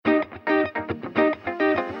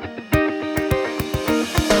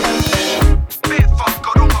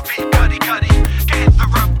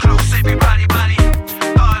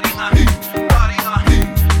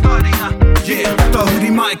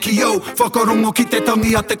whakarongo ki te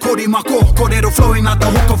tangi a te korimako. Kōrero flowing out the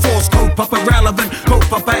hook of force. Kaupapa relevant,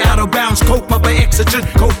 kaupapa out of bounds, kaupapa exigent,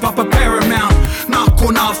 kaupapa paramount. Nā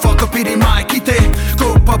kona whakapiri mai ki te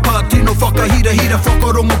kaupapa tino whakahira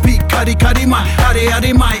whakarongo pi kari mai.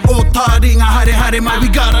 Hare mai, o tā ringa hare mai. We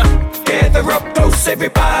gotta gather up close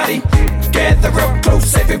everybody. Gather up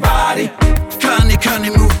close everybody.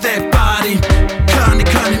 Kani move that body.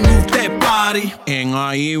 Kani move that body. E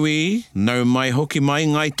ngā iwi, nau mai hoki mai,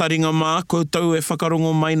 ngai taringa mā, koutou e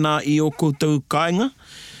whakarongo mai nā I o koutou kāinga.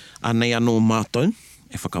 Anei anō mātou,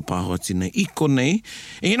 e whakapāhoa tina I konei.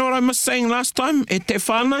 And you know what I was saying last time? E te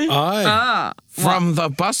whānau? Ai. From the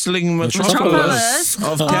bustling metropolis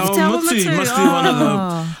of Te Awamutu. Must be one of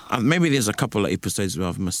the... maybe there's a couple of episodes where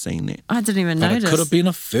I've missed saying that. I didn't even But notice. it could have been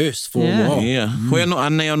a first for a while. Yeah. Hoi anō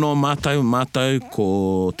anei anō mātou,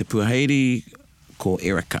 ko te puaheiri, ko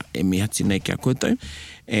Erika, e mihati nei kia koutou.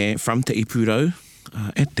 E from te Ipurau,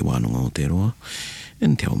 e te wānanga o te roa,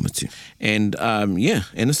 in Te Awamutu. And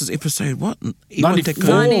and this is episode what?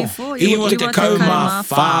 94. Iwa te kau mā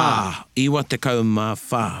whā. Iwa te kau mā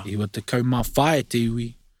whā. Iwa te kau mā whae te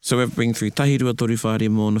iwi. So we've been through tahi rua tori whare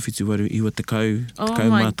mō no whitu waru, iwa te kau, te kau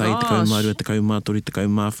my mā tai, te kau mā gosh. rua, te kau mā tori, te kau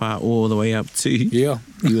mā whā, all the way up to Yeah.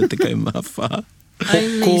 iwa te kau mā whā.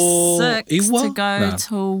 Only 6 Iwa? to go Nah.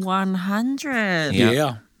 till 100. Yeah.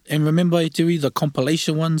 Yeah. And remember, Tui, the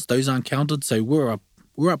compilation ones, those aren't counted. So we're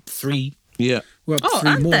up 3. Yeah. We're up Oh, 3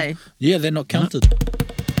 aren't more. they? Yeah, they're not counted.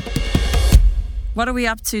 What are we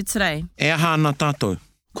up to today? E aha ana tātou,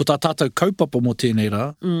 Ko tā tātou kaupapa mō tēnei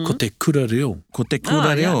rā, ko te kura reo. ko te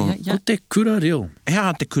kura reo. Yeah. Ko te kura reo. E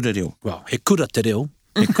aha te kura reo? Well, he kura te reo.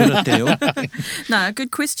 E kura te reo? No,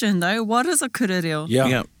 good question though. What is a kurereo? Yeah.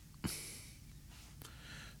 Yeah.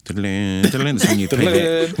 That's when you play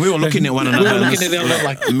that. We were looking at one another. We were looking at each other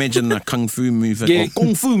like- Imagine a kung fu music. Yeah. Or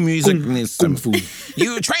kung fu music. Kung- and there's some, kung fu.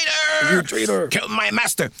 You traitor! You traitor. Kill my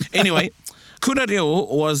master. Anyway, Kura Reo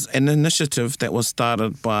was an initiative that was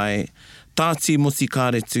started by Tāti Muti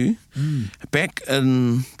Kāretu back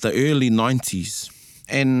in the early 90s.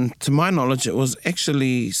 And to my knowledge, it was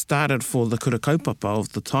actually started for the kura kaupapa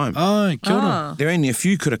of the time. Ai, kia ora. There were only a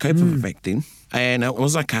few kura kaupapa back then. And it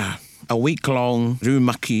was like a week-long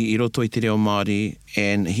rūmaki I roto I te reo Māori,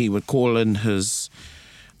 and he would call in his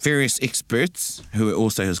various experts, who were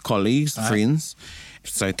also his colleagues, friends.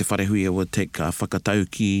 So te wharehuia would take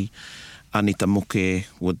whakatauki, Anita Moke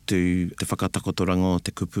would do te whakatakotoranga o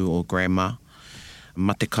te kupu or grandma.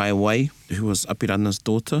 Mate Kaiwai, who was Apirana's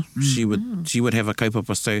daughter, she would have a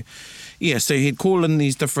kaupapa. So, yeah, so he'd call in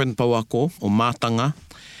these different pauako or mātanga,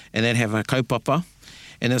 and they'd have a kaupapa.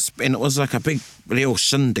 And it was like a big real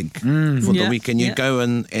shindig for the week. And you'd go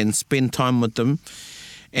in and spend time with them.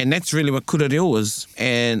 And that's really what kura reo is.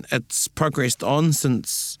 And it's progressed on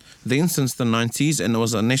since then, since the 90s. And it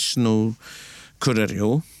was a national kura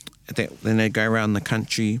reo. Then they go around the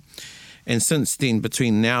country. And since then,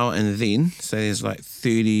 between now and then, so there's like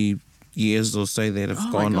 30 years or so that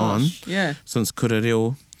have gone on Yeah. since kura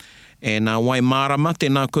reo. And Waimarama,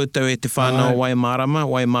 tēnā koutou e te whānau Waimarama.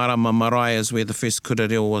 Waimarama Marae is where the first kura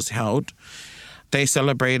reo was held. They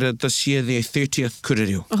celebrated this year their 30th kura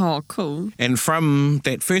reo. Oh, cool. And from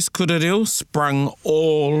that first kura reo sprung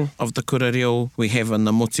all of the kura reo we have in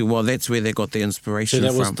the motu. Well, that's where they got the So inspiration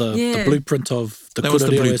that was from. the blueprint of the That was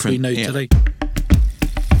kura the reo as we blueprint, know yeah. today.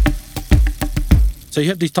 So you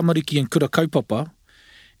have these tamariki and kura kaupapa,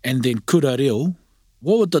 and then kura reo.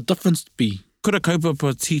 What would the difference be? Kura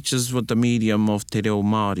kaupapa teaches with the medium of te reo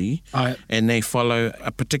Māori, Ai. and they follow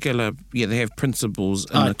a particular, they have principles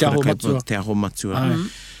in the Te kura aho kaupapa, matua. te aho matua. Ai.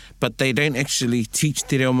 But they don't actually teach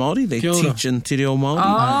te reo Māori, they Kia ora. teach in te reo Māori.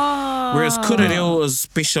 Oh. Whereas kura reo is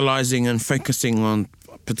specialising and focusing on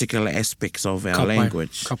particular aspects of our Ka pai,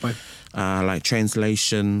 language. ka pai. Like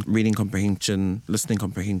translation, reading comprehension, listening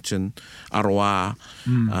comprehension, aroa,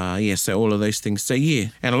 so all of those things. So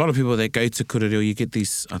and a lot of people that go to kura reo, you get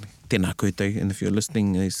these, tēnā koutou, and if you're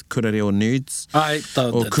listening, these kura reo nerds, Ai,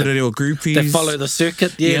 or kura reo groupies. They follow the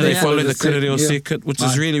circuit. Yeah, They follow the kura reo yeah. circuit, which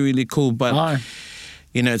is Ai. really, really cool. But, Ai.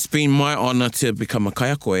 it's been my honour to become a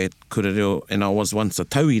kaiako at kura reo, and I was once a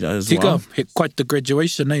tauira as Tika, well. quite the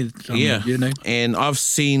graduation, eh? You know. And I've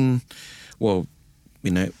seen,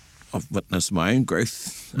 I've witnessed my own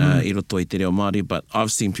growth I roto i te reo Māori, but I've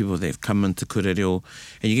seen people that have come into kura reo,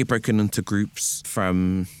 and you get broken into groups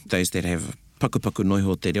from those that have paku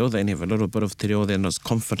noiho te reo, they have a little bit of te reo, they're not as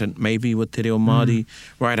confident maybe with te reo Māori,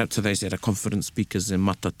 right up to those that are confident speakers in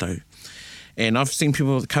matatau. And I've seen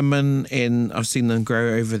people come in, and I've seen them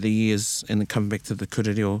grow over the years and come back to the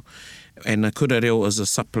kura reo. And the kura reo is a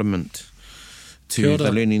supplement to Kia ora.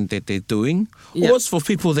 the learning that they're doing. Yeah. Or it's for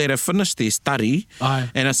people that have finished their study. Aye.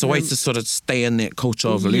 And it's a way to sort of stay in that culture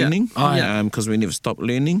of Yeah. learning. Aye. Because we never stop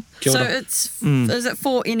learning. Kia So ora. it's is it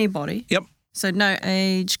for anybody? Yep. So no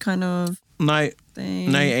age kind of No,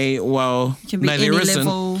 thing. well, Can be no, any there isn't.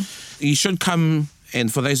 level. You should come,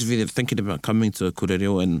 and for those of you that are thinking about coming to a kura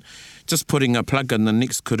reo, and just putting a plug in, the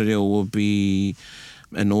next kura reo will be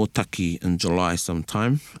in Otaki in July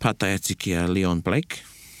sometime. Pātai tiki a Leon Blake.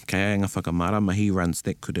 Kei Ainga Whakamārama, he runs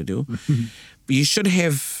that kura reo. You should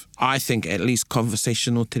have, I think, at least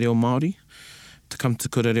conversational te reo Māori to come to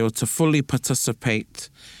kura reo, to fully participate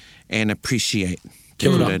and appreciate te Kia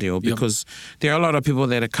ora. kura reo, Yep. because there are a lot of people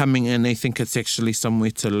that are coming in, they think it's actually somewhere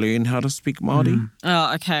to learn how to speak Māori.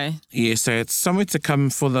 Oh, okay. Yeah, so it's somewhere to come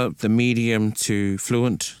for the medium to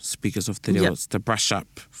fluent speakers of te reo. Yep. It's to brush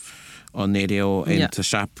up on their reo and Yep.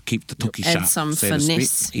 to keep the toki Add sharp. some so to speak.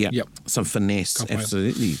 finesse. Yeah, Yep. some finesse, Ka pai.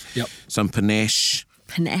 absolutely. Yep. Some panache.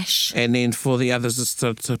 Panache. And then for the others, is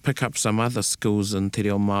to pick up some other skills in te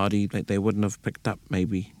reo Māori that they wouldn't have picked up,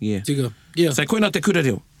 maybe. Yeah. Tika. Yeah. So koina te kura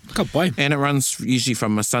reo. Ka pai. And it runs usually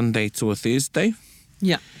from a Sunday to a Thursday.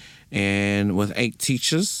 Yeah. And with 8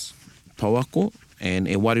 teachers, pauako, and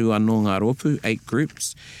e waru anō ngā rōpū, 8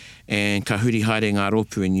 groups, and ka huri haere ngā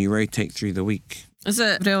rōpū, and you rotate through the week. Is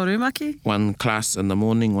it reo rumaki? One class in the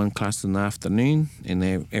morning, one class in the afternoon, and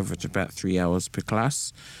they average about 3 hours per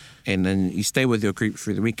class. And then you stay with your group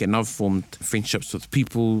through the week, and I've formed friendships with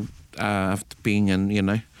people after being in,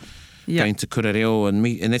 Yeah. going to kura reo and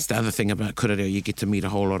meet, and that's the other thing about kura reo, you get to meet a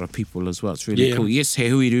whole lot of people as well. It's really Yeah. cool. Yes, he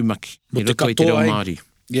hui rumaki. Mo He te roto i te reo katoa ai. Māori.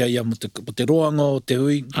 Yeah, mo te roanga o te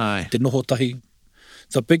hui, Aye. te noho tahi.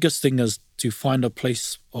 The biggest thing is to find a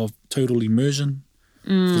place of total immersion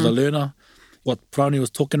for the learner. What Prani was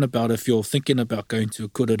talking about, if you're thinking about going to a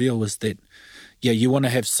kura reo, is that, yeah, you want to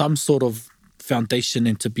have some sort of foundation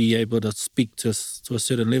and to be able to speak to a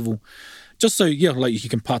certain level. Just so, yeah, like you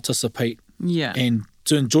can participate Yeah. and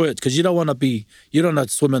to enjoy it, because you don't want to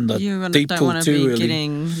swim in the You deep don't pool want to too be early.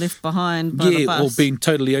 getting left behind by the Yeah, bus. or being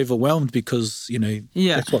totally overwhelmed because,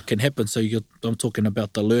 Yeah. that's what can happen. So I'm talking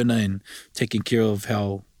about the learner and taking care of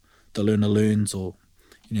how the learner learns, or,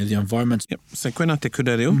 the environment. Yep. So koina te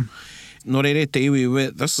kura reo. Nō reire te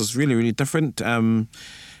iwi, this is really, really different.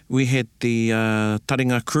 We had the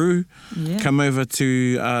Taringa crew Yeah. come over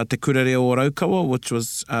to te kura reo o Raukawa, which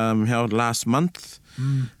was held last month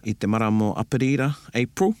i te maramo Aparira,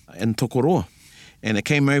 April, in Tokoroa. And it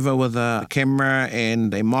came over with a camera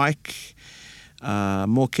and a mic,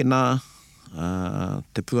 mōkena,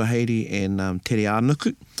 te puaheiri and Tere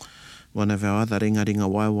Anuku, one of our other ringa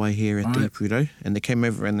waiwai here at Right. Te Ipurau. And they came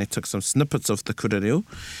over and they took some snippets of the kura reo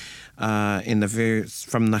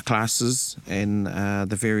from the classes and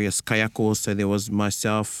the various kayako. So there was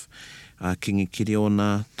myself, Kingi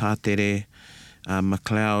Kiriona, Tātere,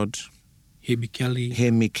 McLeod, Hemi Kelly.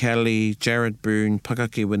 Hemi Kelly, Jared Boone,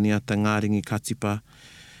 Pakake Winiata, Ngāringi Katipa,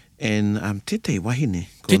 and Tētahi Wahine.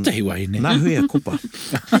 Tētahi wahine. Nā hui a kupa.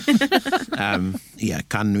 Ia,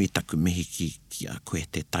 ka nui taku mihi ki a koe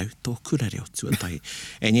te tau, tō kura reo tuatahi.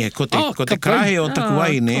 And yeah, ko te ka pai. karahe o taku Oh,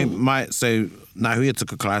 wahine, so nā hui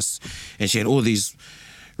took a class, and she had all these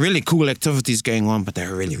really cool activities going on, but they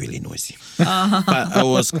were really, really noisy. But it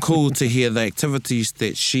was cool to hear the activities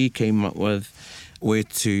that she came up with were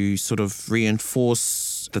to sort of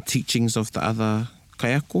reinforce the teachings of the other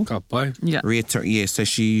kayako. Ka pai. Yeah. So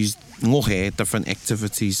she used ngohe, different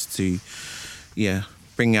activities to,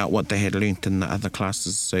 bring out what they had learnt in the other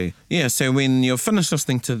classes. So when you're finished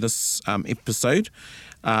listening to this episode,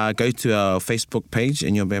 go to our Facebook page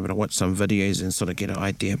and you'll be able to watch some videos and sort of get an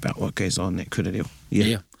idea about what goes on at kura reo.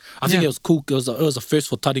 Yeah. I think Yeah. it was cool. It was a first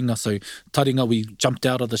for Taringa. So Taringa, we jumped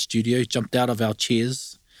out of the studio, jumped out of our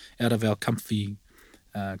chairs, out of our comfy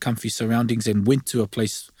surroundings, and went to a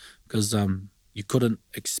place because you couldn't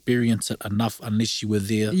experience it enough unless you were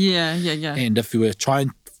there. Yeah. And if you were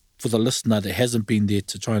trying, for the listener that hasn't been there,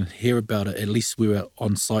 to try and hear about it, at least we were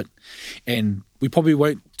on site. And we probably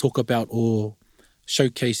won't talk about or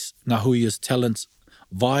showcase Ngā Huia's talents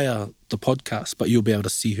via the podcast, but you'll be able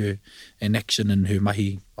to see her in action in her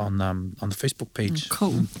mahi on the Facebook page.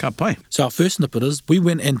 Cool. Ka pai. So our first snippet is we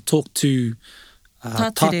went and talked to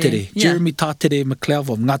Tātere, yeah. Jeremy Tātere McLeod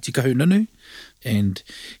of Ngāti Kahununu, and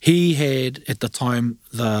he had at the time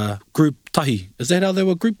the group Tahi. Is that how they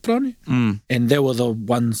were group, Prani? And they were the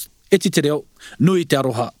ones, eti te reo, nui te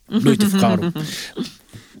aroha, nui te whakaaro.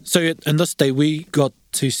 So in this day we got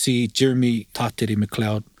to see Jeremy Tātere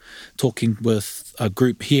McLeod talking with a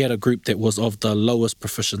group. He had a group that was of the lowest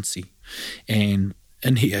proficiency, and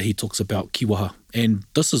in here he talks about kiwaha, and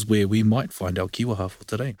this is where we might find our kiwaha for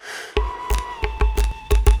today.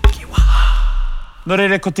 No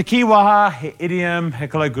reire, ko te kiwaha, he idiom, he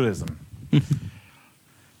colloquialism.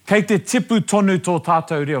 Kei te tipu tonu tō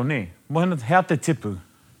tātou reo, ne? Mohina, hea te tipu?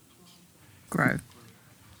 Grow.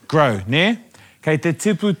 Grow, ne? Kei te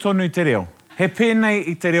tipu tonu te reo. He pēnei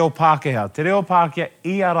I te reo Pākehā. Te reo Pākehā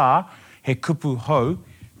I a rā, he kupu hou,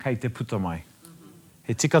 kei te puta mai.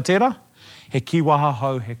 He tika tērā, he kiwaha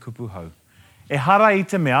hou, he kupu hou. E hara I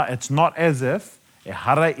te mea, it's not as if, e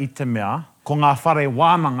hara I te mea, ko ngā whare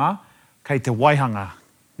wānanga, kei te waihanga.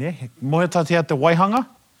 Ne? Mohita tea te waihanga?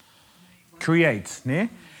 Create, ne?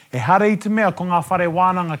 E hara I te mea, ko ngā whare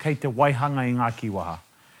wānanga kei te waihanga I ngā kiwaha.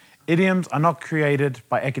 Idioms are not created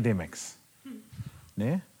by academics.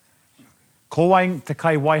 Ne? Ko wai te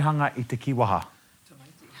kai waihanga I te kiwaha.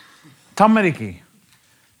 Tamariki.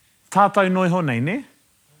 Tātou noiho nei, ne?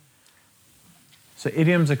 So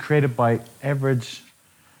idioms are created by average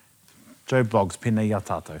Joe Bloggs, pēnei ia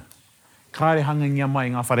tātou. Kāre hanga ngia mai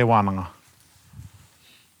ngā whare wānanga.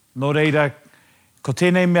 Nō reira, ko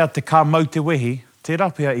tēnei mea te kā mau te wehi,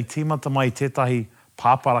 tērā pia I tīmata mai tētahi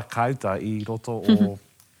pāpara kauta I roto o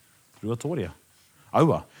Ruatoria.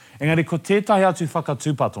 Aua. Engari, ko tētahi atu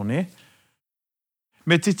whakatūpato, ne?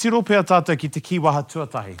 Me te tiro pia tātou ki te kiwaha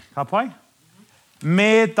tuatahi. Ka pai?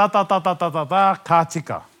 Me ta, kā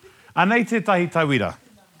tika. Anei tētahi tauira.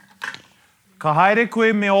 Ka haere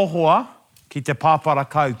koe me ohoa ki te pāpara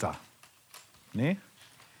kauta. Ne?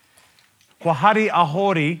 Kua hari a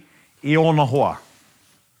hori I ona hoa.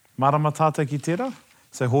 Marama tātou ki tērā?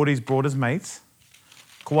 So Hori's brought his mates.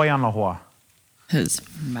 Kua ana hoa. His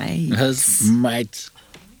mates. His mate.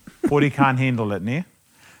 Hori can't handle it, ne?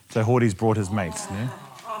 So Hori's brought his mates, ne?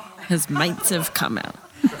 His mates have come out.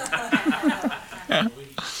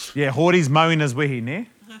 Yeah, Hori's mowing his wehi, ne?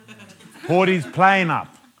 Hori's playing up.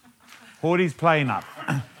 Hori's playing up.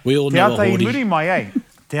 We all Te know ata a I hori. muri mai, eh?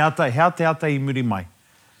 Te ata I muri mai.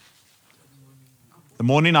 The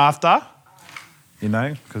morning after, you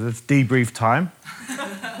know, because it's debrief time.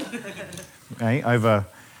 Over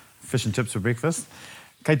fish and chips for breakfast.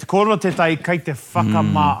 Kei te kōrero te tai, kei te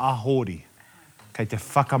whakamā a hori. Kei te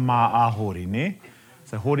whakamā a hori, ne?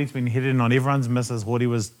 So Hori's been hitting on everyone's misses. Hori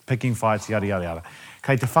was picking fights, yada, yada, yada.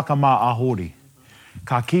 Kei te whakamā a hori.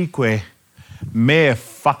 Ka ki koe, me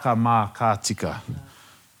whakamā ka tika.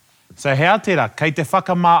 So hea tērā, kei te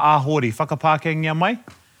whakamā a hori. Whakapākengia mai?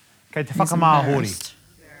 Kei te He's whakamā a hori. embarrassed.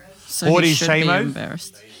 So Hori he should be shamos.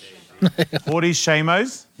 embarrassed. Hori's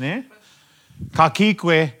shamos, ne? Ka ki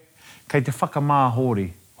koe, kei te whakamā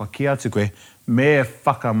hori. Wa ki atu koe, me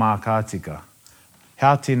whakamā ka tika.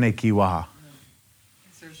 Hea tēnei ki waha.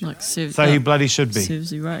 Like So he bloody should be.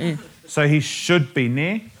 serves you right here. So he should be,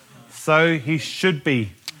 ne? So he should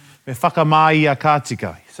be. Me whakamā ia ka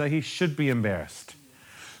tika. So he should be embarrassed.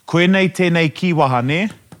 Koe nei tēnei ki waha, ne?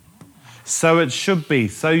 So it should be.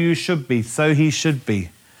 So you should be. So he should be.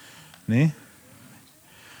 Ne?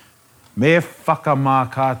 Me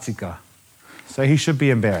whakamā ka tika. So he should be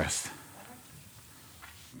embarrassed.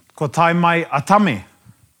 Ko tai mai atame.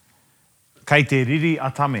 Kei te riri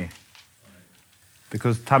atame.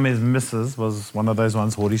 Because Tame's missus was one of those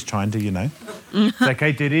ones Hori's trying to, you know. So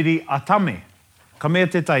kei te riri atame. Ka mea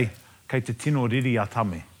te tai, kei te tino riri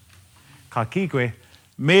atame. Ka ki koe,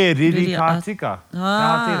 me riri Riri ka a- tika. Ah.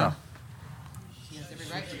 Ka tērā.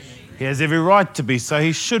 He has every right to be, so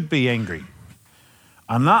he should be angry.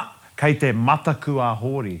 Ana, kei te mataku a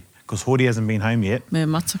Hori, because Hori hasn't been home yet. Me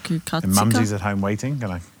mataku ka And tika. Mumsy's at home waiting.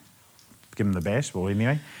 Gonna give him the bash, well,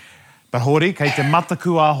 anyway. But Hori, kei te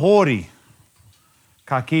mataku a Hori.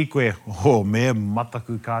 Ka ki koe, oh, me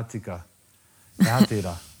mataku ka tika. Ka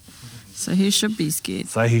tērā. So he should be scared.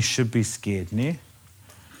 So he should be scared, ne?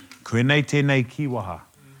 Koe nei tēnei kiwaha.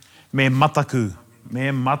 Me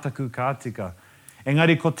mataku ka tika.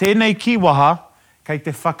 Engari, ko tēnei kiwaha, kei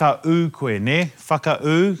te whakau koe, ne?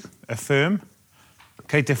 Whakau, affirm.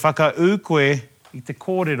 Kei te whakau koe I te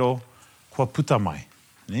kōrero kua puta mai,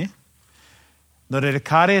 ne? No reire,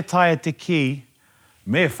 kāre tae te ki,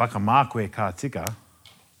 me whakamā koe ka tika.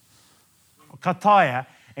 Ka taia,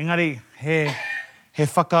 engari, he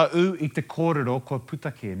whakau I te kōrero kua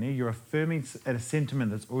puta ke, ne? You're affirming a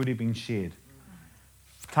sentiment that's already been shared.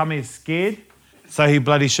 Tame is scared, so he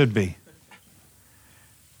bloody should be.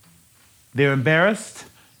 They're embarrassed,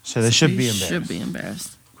 so they should be He embarrassed. should be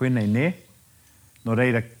embarrassed. Koe nei, ne? No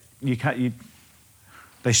reira,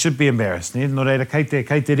 they should be embarrassed, ne? No reira, kei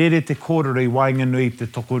te rere te kōrero I wainga nui te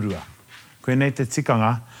tokorua. Koe nei te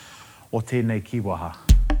tikanga o tēnei kiwaha.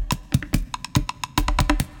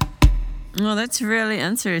 Oh, that's really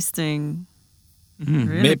interesting. Me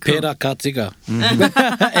Really cool. pērā ka tika.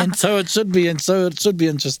 And so it should be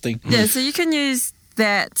interesting. Yeah, so you can use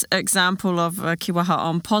that example of a kiwaha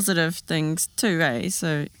on positive things too, eh?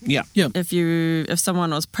 So Yeah. Yeah. if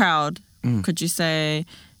someone was proud, could you say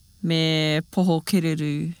me poho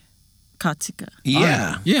kereru ka tika?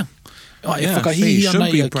 Yeah. Yeah. Oh, Yeah, whakahihi see, you should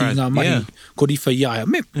ana be ia ki proud. ngā mahi Yeah. koriwha iaia.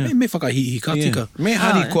 Me whakahihi ka tika. Yeah. Me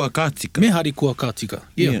hari yeah. kua ka tika. Me hari kua ka tika.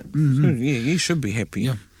 Yeah. So, yeah, you should be happy.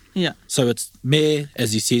 Yeah. Yeah. So it's me,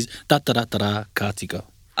 as he says, tataratara ka tika.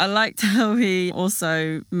 I liked how he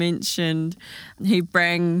also mentioned he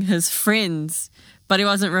bring his friends, but he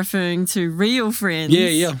wasn't referring to real friends. Yeah,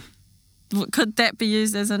 yeah. Could that be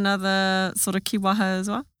used as another sort of kiwaha as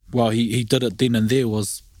well? Well, he did it then and there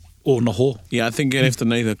was o noho. Yeah, I think you have to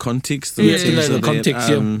know the context. Yeah, of you know it, the that, context,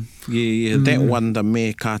 yeah. That one, the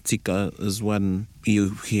me ka tika, is one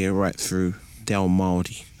you hear right through te ao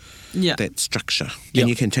Māori. Yeah. That structure. Yeah. And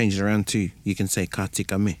you can change it around too. You can say ka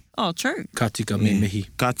tika me. Oh, true. Ka tika me mihi.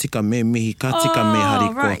 Ka tika me mihi, ka tika me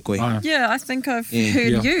hari kua right. koe. Ah. Yeah, I think I've Yeah.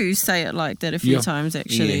 heard Yeah. you say it like that a few Yeah. times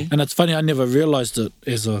actually. Yeah. And it's funny, I never realised it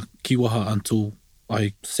as a kiwaha until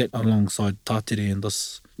I sat alongside Tātere in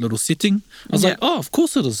this little setting. I was Yeah. like, oh, of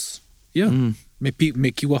course it is. Yeah. Me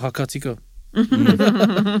kiwaha ka tika.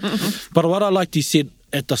 But what I liked he said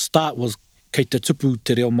at the start was kei te tupu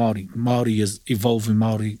te reo Māori. Māori is evolving,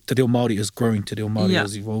 te reo Māori is growing, te reo Māori Yeah.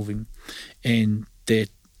 is evolving. And that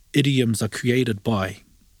idioms are created by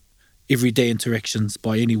everyday interactions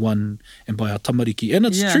by anyone and by our tamariki. And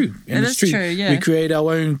it's Yeah, true. And it it's is true, yeah. We create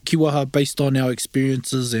our own kiwaha based on our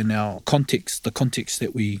experiences and our context, the context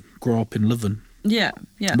that we grow up and live in. Yeah,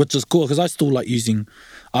 yeah. Which is cool because I like using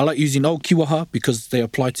old kiwaha because they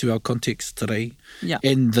apply to our context today. Yeah.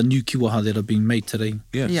 And the new kiwaha that are being made today.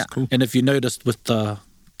 Yeah, Yeah. it's cool. And if you noticed with the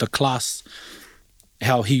class,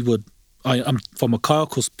 how he would, from a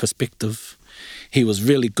kayako's perspective, he was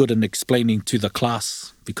really good in explaining to the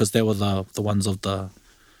class because they were the ones of the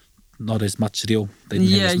not as much reo. They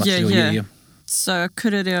didn't have as much reo. Yeah. So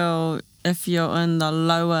kurereo, if you're in the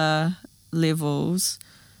lower levels,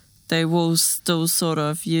 they will still sort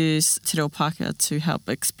of use te reo Pākehā to help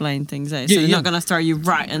explain things. Eh? So Yeah, they're yeah. not going to throw you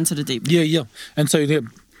right into the deep end. Yeah. And so,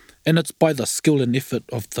 and it's by the skill and effort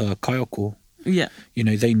of the kayako. Yeah, You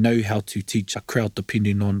know, they know how to teach a crowd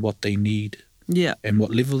depending on what they need yeah, and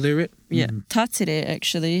what level they're at. yeah. Tātere,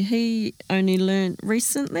 actually, he only learned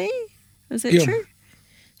recently. Is that Yeah. true?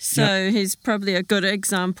 So he's probably a good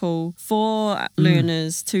example for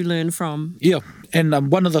learners to learn from. Yeah, and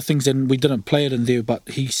one of the things, and we didn't play it in there, but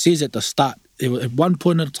he says at the start, at one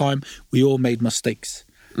point in time, we all made mistakes.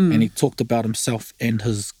 And he talked about himself and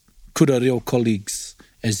his kura reo colleagues,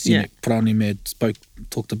 as Yeah. Prani Mad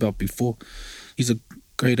talked about before. He's a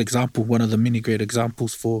great example, one of the many great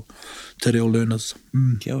examples for te reo learners.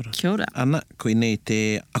 Kia ora. Kia ora. Ana, koe nei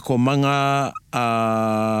te akomanga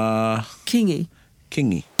Kingi.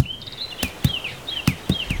 kingi.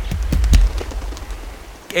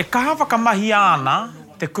 E kaha whakamahi ana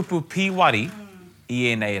te kupu pīwari i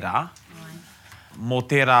ēnei rā, mō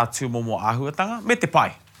tērā tūmomo āhuatanga, me te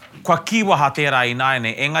pai. Kua kiwaha tērā i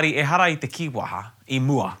nāene, engari e hara i te kiwaha i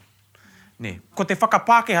mua. Ne, ko te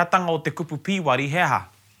whakapākehatanga o te kupu pīwari, he aha?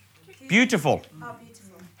 Beautiful.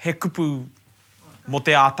 He kupu mo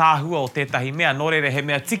te ātāhua o tētahi mea, nō reira he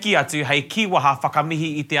mea tiki atu hei kiwaha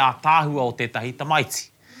whakamihi i te ātāhua o tētahi tamaiti.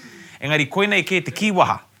 Engari, koe nei ke te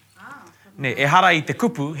kiwaha. Ne, e hara i te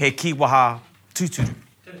kupu he kiwaha tūturu.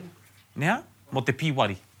 Nea, mo te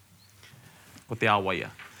pīwari. Ko te āwaia.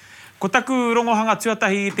 Ko taku rongohanga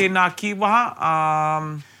tuatahi i tēnā kiwaha,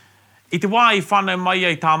 i te wā i whānau mai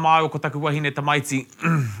ai tā māo ko taku wahine tamaiti,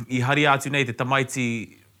 i hari atu nei te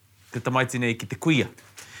tamaiti nei ki te kuia.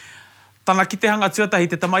 Tana ki te hanga tuatahi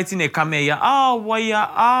te tamaiti nei ka mea,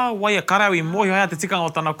 waia, karau i mohi hea te tikanga o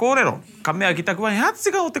tana kōrero. Ka mea ki taku wahi, hea te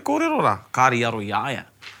tikanga o te kōrero rā? Kāri aro i aia.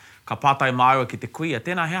 Ka pātai māua ki te kuia,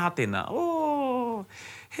 tēnā hea tēnā.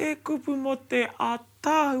 He kupu mo te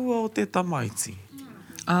ātāhua o te tamaiti.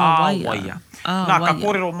 Waia. Nā, ka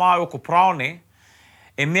kōrero māua ko Praone,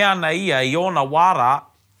 e mea na ia i ona wāra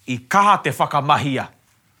i kaha te whakamahia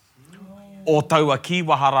o taua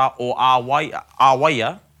kiwahara o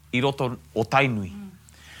āwaia i roto o tainui.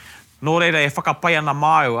 Nō reira e whakapai ana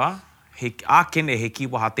māua, he ākene he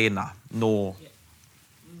kiwaha tēnā no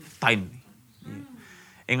tainui.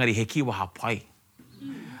 Engari he kiwaha pai.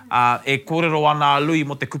 E kōrero ana lui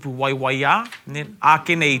mo te kupu waiwaia, ne?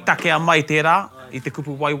 Ākene i takea mai tērā i te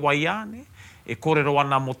kupu waiwaia, ne? E kōrero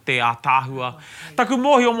ana mo te ātāhua. Taku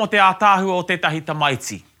mohi o mo te ātāhua o tētahi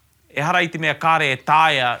tamaiti. E hara i te mea kāre e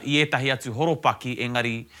tāia i ētahi atu horopaki,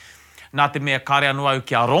 engari nā te mea kāre anu au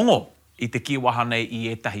kia rongo i te kiwaha nei i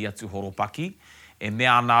ētahi atu horopaki, e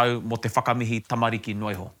mea ana au mo te whakamihi tamariki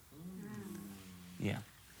noiho. Yeah.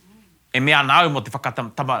 E mea nāu mo te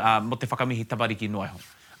whakamihi tabariki noaho.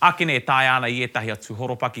 Akene e tāi ana i etahi atu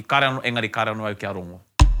horopaki, engari karano au kia rongo.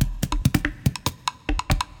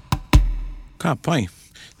 Ka pai.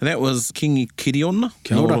 That was Kingi Kiriona.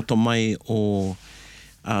 Kia ora. Roto mai o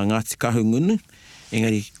Ngāti Kahungunu.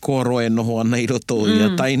 Engari, kua roe noho ana i roto i a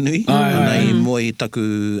Tainui. Nei mo i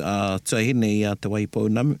taku tuahine i a te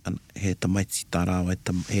Waipounamu. He tamaiti tā rāwa,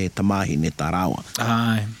 he tamahine tā rāwa.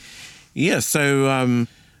 Ai. Yeah, so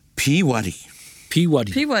Piwari.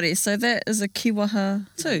 Piwari. Piwari, so that is a kiwaha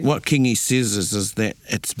too. What Kingi says is that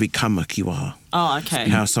it's become a kiwaha. Oh, okay.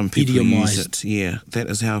 How some people use Idiomised. it. Yeah, that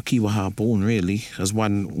is how kiwaha are born, really. As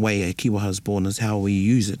one way a kiwaha is born is how we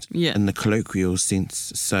use it Yeah. in the colloquial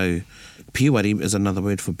sense. So piwari is another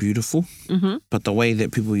word for beautiful. Mm-hmm. But the way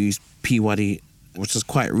that people use piwari, which is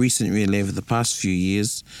quite recent really over the past few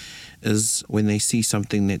years, is when they see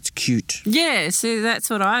something that's cute. Yeah, see, that's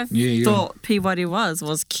what I thought piwari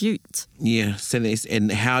was cute. Yeah, so that's,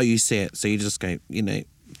 and how you say it. So you just go, you know,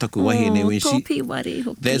 taku wahine when she... piwari,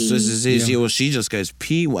 hoki. That's what it says, or she just goes,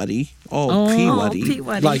 piwari. Oh, piwari.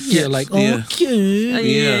 Piwari. Like, Yeah. cute.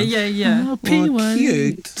 Yeah. Oh, piwari.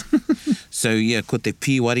 Cute. So, yeah, ko te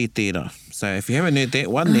piwari tērā. So, if you haven't heard that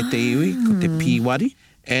one, ne te iwi, ko te piwari.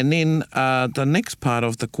 And then the next part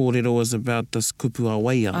of the kōrero is about this kupu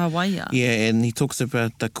awaia. Awaia. Yeah, and he talks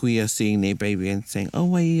about the kuia seeing their baby and saying,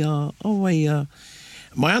 awaia, awaia.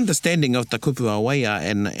 My understanding of the kupu awaia,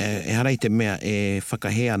 and e harai te mea e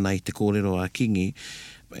whakahea ana i te kōrero a Kingi,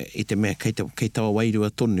 i te mea kei taua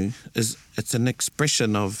wairua tonu, is it's an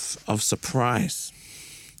expression of surprise.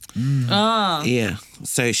 Ah. Yeah,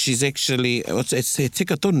 so she's actually, it's he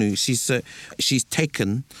tika tonu, she's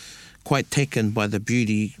quite taken by the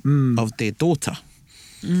beauty of their daughter.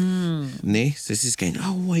 Ne? So she's going,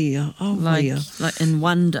 awaia, awaia. Like in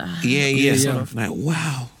wonder. Yeah. sort Of. Like,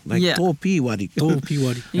 wow. Like, Yeah. tō piwari. Tō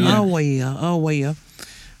piwari. Awaia.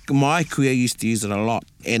 My kuia used to use it a lot.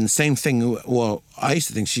 And same thing, well, I used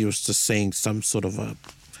to think she was just saying some sort of a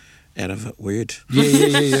out of it word.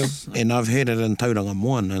 Yeah. And I've heard it in Tauranga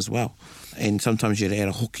Moana as well. And sometimes you'd add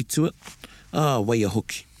a hoki to it. Waia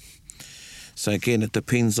hoki. So again, it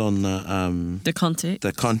depends on The context.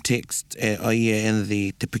 the context, and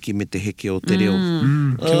the te piki me te heke o te reo.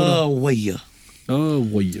 Waia. Oh,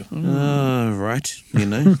 waia. Right, you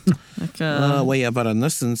know. Like Waia, but in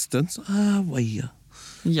this instance, waia.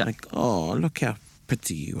 yeah. Like, oh, look how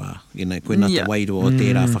pretty you are. You know, koe nā te Yeah. wairo o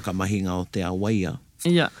tērā whakamahinga o te awaia.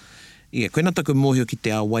 Yeah. Yeah, koe nā taku mōhio ki te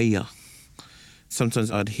awaia.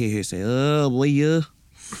 Sometimes I'd hear her say, waia.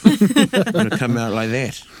 It would come out like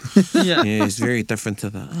that. Yeah. Yeah, it's very different to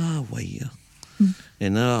the waia.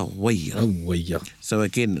 And waia. Oh, waia. So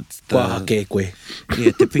again, it's the... Wahake koe.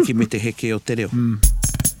 Yeah, te piki me te heke o te reo.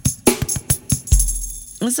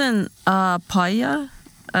 Isn't paia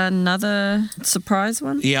another surprise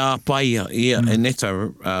one? Yeah, paia, yeah. And that's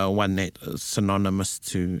a one that is synonymous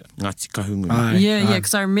to Ngāti Kahungunu. Ai. Yeah,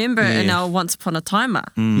 because I remember in Yeah. our Once Upon a Timer.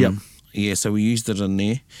 Yep. Yeah, so we used it in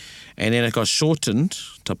there. And then it got shortened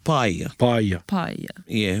to paia. Paia. Paia.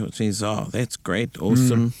 Yeah, which means, that's great,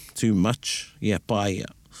 awesome, too much. Yeah, paia.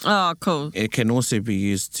 Oh, cool. It can also be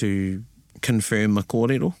used to confirm a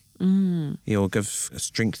kōrero. Yeah, or give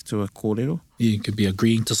strength to a kōrero. Yeah, you could be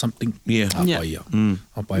agreeing to something. Yeah. Yeah. Paia.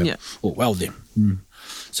 Paia. Yeah. Oh, well then.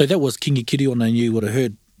 So that was Kingi Kiriona, and you would have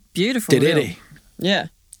heard Beautiful. Te Rere. reo. Yeah.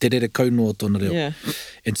 Te Rere Kaunoa tōna reo. Yeah.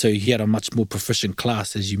 And so he had a much more proficient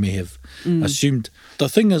class, as you may have assumed. The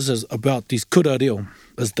thing is about these kura reo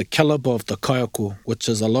is the caliber of the kaiako, which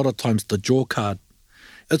is a lot of times the jaw card.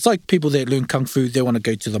 It's like people that learn kung fu, they want to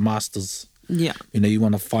go to the masters. Yeah. You know, you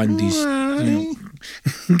want to find these,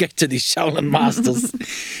 go to these Shaolin masters.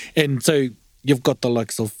 And so you've got the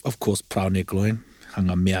likes of course, Praone Gloin,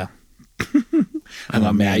 Hanga Mea.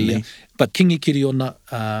 Hanga Mea ia. But Kingi Kiriona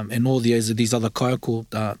and all these other kaiako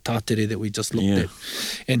tātere that we just looked at.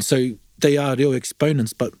 And so they are reo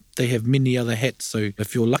exponents, but they have many other hats. So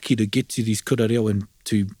if you're lucky to get to these kura reo and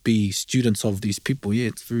to be students of these people,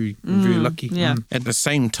 it's very lucky. Yeah. At the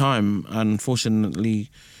same time, unfortunately,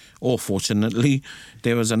 or fortunately,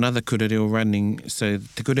 there was another kura reo running. So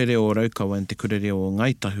te kura reo o Raukawa and te kura reo o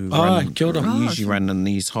Ngaitahu kia ora. usually run in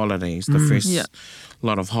these holidays, the first Yeah.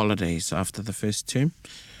 lot of holidays after the first term.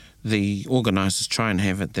 The organisers try and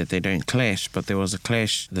have it that they don't clash, but there was a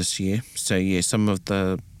clash this year. So yeah, some of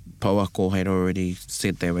the pauako had already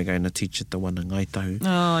said they were going to teach at the one in Ngaitahu,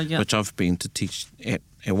 Oh, yeah. which I've been to teach at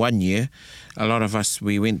 1 year. A lot of us,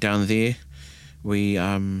 we went down there. We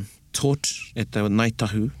taught at the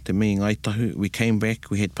Ngaitahu, te mea Ngaitahu. We came back,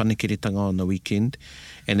 we had panekiretanga on the weekend,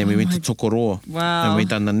 and then we went to Tokoroa. Wow. And we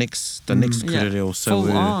done the next kura reo. So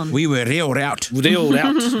Full on. we were reo out. Reo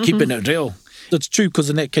out, keeping it real. It's true, because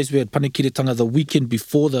in that case we had panekiretanga the weekend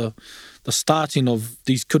before the starting of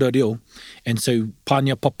these kura reo. And so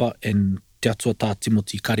Pānia Papa and Te Atua Tā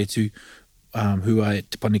Timoti Karetu, who are at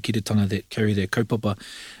te panekiretanga that carry their kaupapa,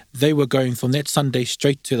 they were going from that Sunday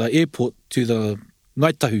straight to the airport to the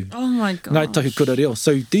Ngaitahu. Oh my God. Ngaitahu kura reo.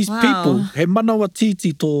 So these people, he manawa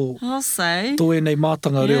titi tō I'll say. enei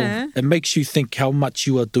mātanga Yeah. reo. It makes you think how much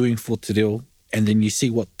you are doing for te reo, and then you see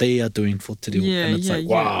what they are doing for te reo. Yeah, and it's yeah, like,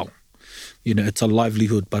 yeah. wow. You know, it's a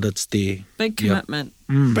livelihood, but it's there. Big Yeah. commitment.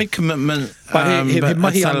 Big commitment. But he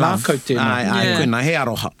mahi it's a a love. lākau tēnā. Ai, Yeah. koina, he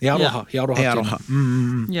aroha. He aroha, he aroha He tēnā.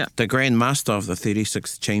 aroha. Yeah. The Grand Master of the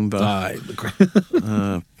 36th Chamber, Ai, the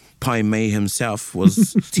great. Pai Mei himself,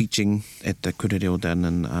 was teaching at the kura reo down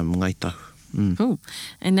in Ngaitahu. Cool.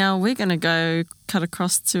 And now we're going to go cut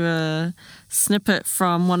across to a snippet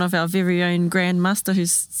from one of our very own Grand Master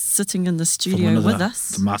who's sitting in the From one studio of with the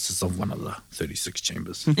us. masters of one of the 36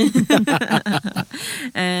 chambers.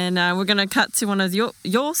 And we're going to cut to one of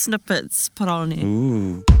your snippets, Parone.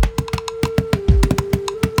 Ooh.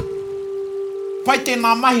 Pai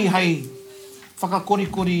tēnā mahi hei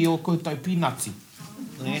whakakorikori o koutou pinati.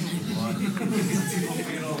 Ne?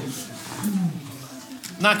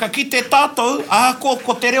 Nā ka ki te tātou,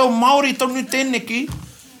 ko te reo Māori tonu tēneki,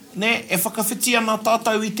 ne, e whakawhiti ana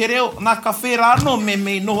tātou i te reo, nā ka whera anō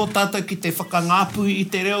me noho tātou ki te whakangāpu i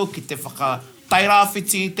te reo, ki te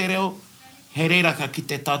whakatairawhiti i te reo, he reira ka ki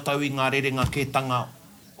te tātou i ngā rerenga kētanga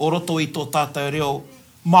o roto i tō tātou reo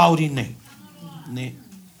Māori nei. Ne.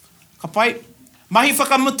 Ka pai, mahi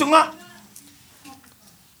whakamutunga,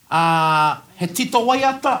 he tito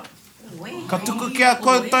waiata, ka tuku kia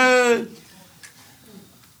koutou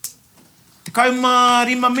te kauma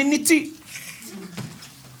 5 miniti.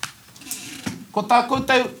 Ko tā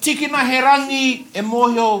koutou tikina he rangi e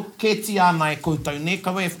mōhio kēti ana e koutou, ne?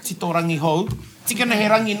 Kawe e tito rangi hou. Tikina he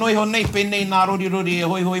rangi noiho nei, pēnei nā rori e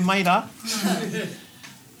hoi hoi mai rā.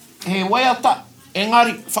 He waiata,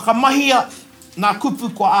 engari, whakamahia nā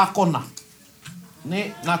kupu ko ākona.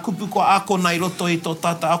 Ne? Nā kupu ko ākona i roto i tō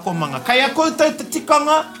tāta akomanga. Kai a koutou te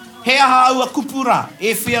tikanga, he aha au a kupu rā.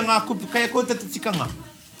 E whia ngā kupu, kai a koutou te tikanga.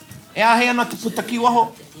 E ahe ana te putaki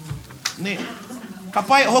waho. Ne? Ka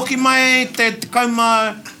pai, hoki mai te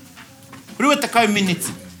kauma, rua te kau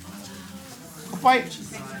miniti. Ka pai,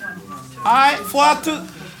 ai, whaatu.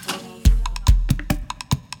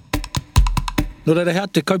 No reira hea,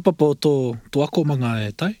 te kaupapa o tō akomanga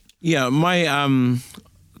e tai? Yeah, my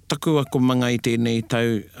taku akomanga i tēnei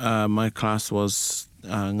tau, my class was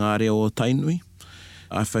ngā reo o Tainui.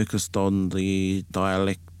 I focused on the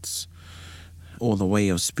dialects or the way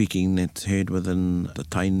of speaking that's heard within the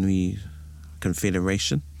Tainui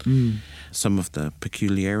Confederation. Some of the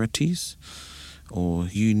peculiarities or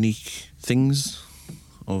unique things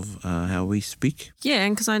of how we speak. Yeah,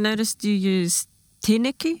 and because I noticed you use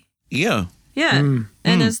teneki. Yeah. Yeah.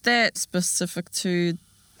 And is that specific to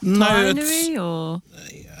No, Tainui or?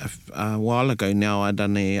 a while ago now I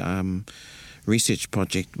done a research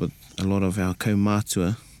project with a lot of our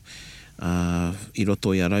kaumātua i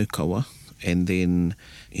roto i a Raukawa, and then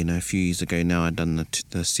a few years ago now I done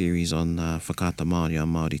the series on Whakaata Māori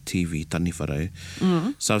on Māori TV, Tani Wharau.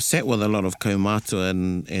 So I've sat with a lot of kaumātua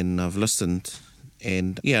and I've listened,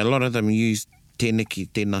 and yeah, a lot of them use teneki,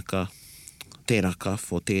 tenaka, teraka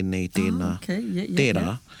for tēnei, tēnā, okay. Yeah, tērā.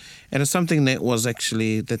 yeah. And it's something that was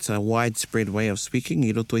actually, that's a widespread way of speaking,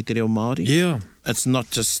 i roto i te reo Māori. Yeah. It's not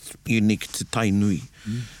just unique to Tainui,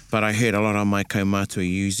 but I heard a lot of my kaumātua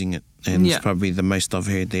using it, and Yeah. it's probably the most I've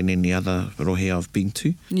heard than any other rohe I've been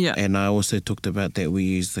to. Yeah. And I also talked about that we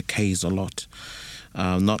use the Ks a lot.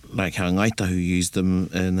 Not like how Ngaitahu used them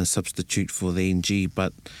in a substitute for the NG,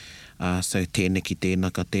 but so tēneki,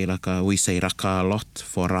 tēnaka, tēraka, we say raka a lot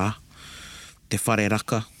for rā. Te whare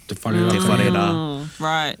raka, Te whare te raka. whare rā. Oh,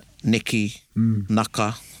 right. Neki,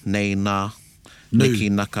 naka, nei nā, Nu.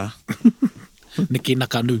 neki naka. Niki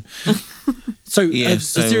nakanu. So, Yeah,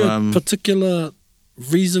 is there a particular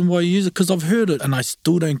reason why you use it? Because I've heard it and I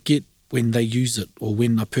still don't get when they use it, or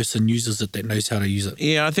when a person uses it that knows how to use it.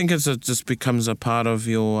 Yeah, I think it just becomes a part of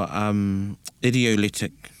your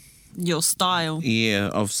idiolectic, Your style.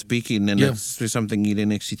 of speaking, and Yeah. it's something you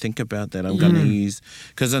didn't actually think about that I'm going to use.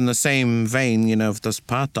 Because in the same vein, of this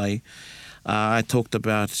pātai, I talked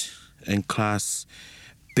about in class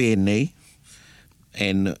pēnei,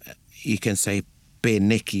 and you can say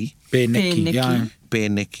pēneki, Pēneki.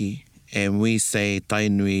 Pēneki. Yeah. and we say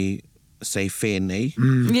Tainui say whēnei,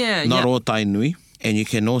 Yeah, not yeah. all Tainui. And you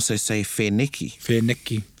can also say wheneki,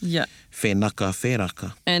 Wheneki. Yeah. whenaka,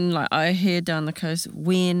 wheraka. And like I hear down the coast,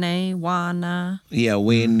 wene, wana. Yeah,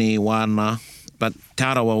 wene, wana. But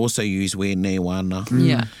Tarawa also use wene, wana.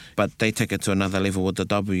 Yeah. But they take it to another level with the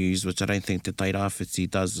W's, which I don't think the Tairāwhiti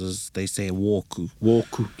does, is they say woku.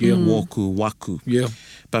 Woku. Yeah. Woku, waku. Yeah.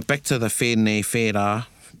 But back to the whene, whera,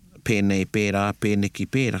 pēne, pēra, pēneki,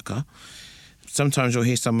 pēraka. Sometimes you'll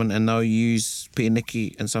hear someone and they'll use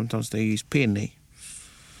pēneki and sometimes they use pēne.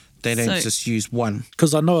 They don't So- just use one.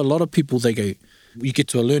 Because I know a lot of people, they go, you get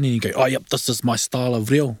to a learning, you go, oh, yep, this is my style of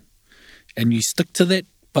reo. And you stick to that,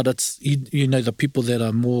 but it's, you know, the people that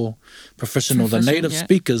are more proficient or the Proficient, native yeah.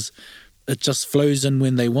 speakers, it just flows in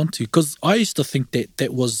when they want to. Because I used to think that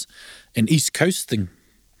that was an East Coast thing.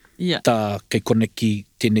 Yeah. Tā kei koneki,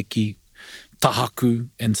 teneki, tahaku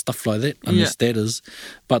and stuff like that, unless that is.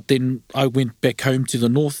 But then I went back home to the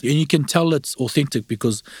north and you can tell it's authentic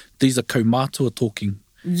because these are kaumātua talking.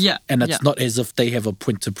 Yeah. And it's yeah. not as if they have a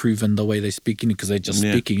point to prove in the way they're speaking because they're just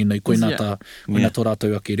Yeah. speaking, you know, koe nā Yeah. tā, koe nā tō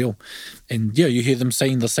rātou ake reo. And yeah, you hear them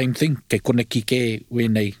saying the same thing, kei koneki ke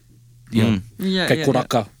wēnei, yeah. Yeah, kei yeah,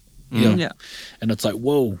 koraka. Yeah. Yeah. And it's like,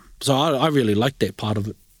 whoa. So I really like that part of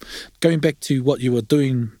it. Going back to what you were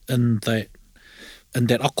doing in that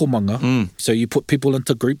akomanga, so you put people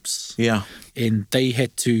into groups Yeah. and they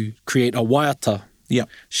had to create a waiata Yeah.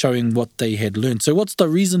 showing what they had learned. So what's the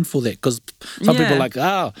reason for that? Because some people are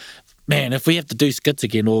Yeah. like, man, if we have to do skits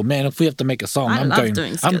again, or man, if we have to make a song, I I'm love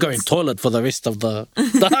doing I'm skits. going toilet for the rest of the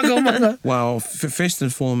akomanga. Well, first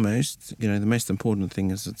and foremost, you know, the most important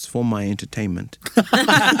thing is it's for my entertainment.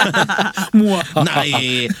 No,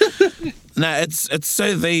 yeah. No, it's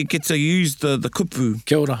so they get to use the kupu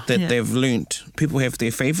Kia ora. that Yeah. they've learnt. People have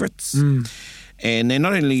their favourites. And they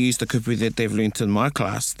not only use the kupu that they've learnt in my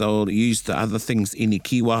class, they'll use the other things, any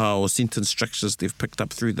kiwaha or sentence structures they've picked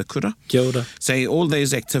up through the kura. Kia ora. So all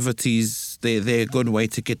those activities, they're a good way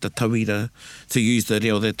to get the tawira to use the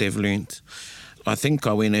reo that they've learnt. I think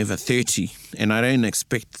I went over 30, and I don't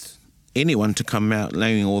expect anyone to come out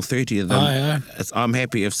knowing all 30 of them. Aye, aye. I'm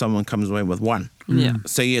happy if someone comes away with one. Yeah.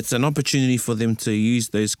 So yeah, it's an opportunity for them to use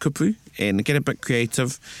those kupu and get a bit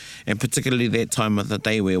creative, and particularly that time of the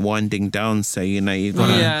day we're winding down. So you know you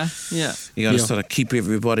gotta Yeah. Yeah. you gotta Yeah. sort of keep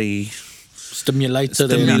everybody Stimulated.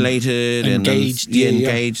 and- stimulated and engaged, yeah, yeah.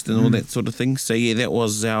 engaged and all that sort of thing. So yeah, that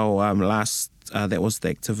was our last. That was the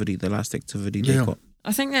activity, the last activity they Yeah. got.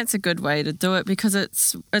 I think that's a good way to do it because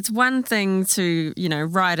it's one thing to, you know,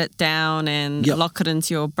 write it down and Yep. lock it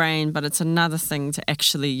into your brain, but it's another thing to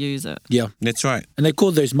actually use it. Yeah. That's right. And they call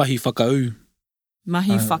those mahi whakau.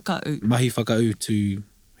 Mahi whakau. Mahi whakau to...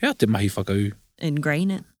 How te mahi whakau? Ingrain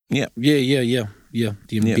it. Yeah. Yeah.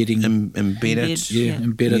 The embedding. Embed it. Embed. Yeah, Yeah.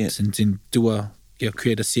 embed Yeah. it and then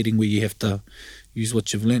create a setting where you have to use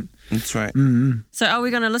what you've learnt. That's right. So are we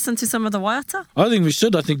going to listen to some of the waiata? I think we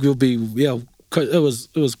should. I think we'll be, it was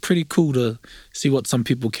pretty cool to see what some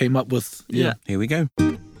people came up with. Yeah. Here we go.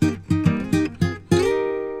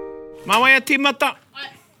 Mawaia tīmata,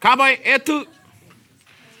 ka mai e tu.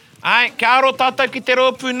 Ai, kia aro tātou ki te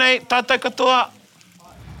rōpū nei, tātou katoa.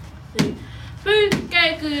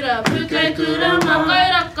 Pukei kura,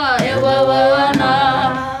 makauraka, e wawawana,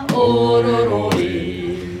 ororoi.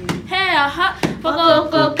 He aha,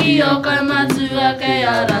 whakaoko ki o kaumatua, kei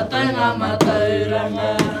ara taunga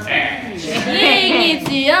matauranga. Ringi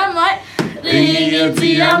tia mai,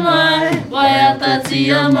 waiata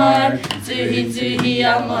tia mai, tuhi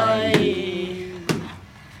mai.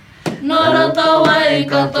 Norata wai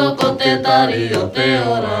ka toko te tari o te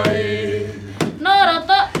orai.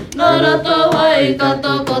 Norata wai ka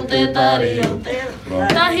toko te tari o te orai.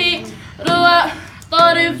 Tahi, rua,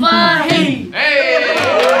 toru whahi.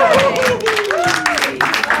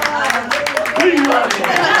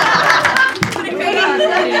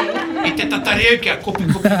 I te tatari au kia kopi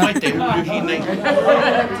mai te uruhi nei.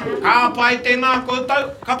 Ka pai tēnā koutou,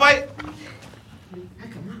 ka pai.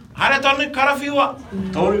 Hare tonu karawhiua.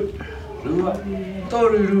 Toru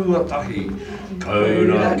rua tahi.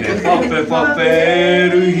 Kaura ke whape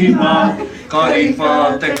ruhima. Ka iwha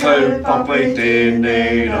te kaupapa i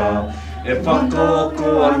tēnei rā. E whakaoko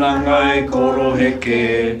ana ngai koro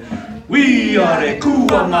heke. Wi are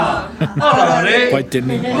kuanga. Arare. Pai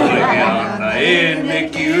tēnei. Pai ana e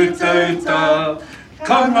neki utauta.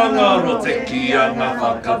 Kamangaro te ki ana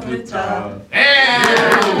whakaputa.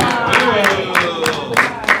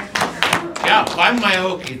 Kia pai mai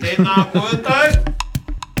hoki, tēnā koutou.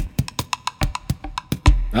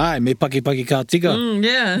 Ai, me paki kā tika.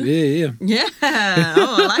 Yeah. Yeah. Yeah.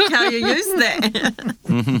 Oh, I like how you use that.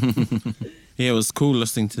 Yeah, it was cool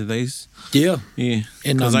listening to these. Yeah. Yeah,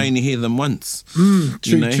 And, because I only hear them once.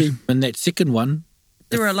 True, know? true. And that second one,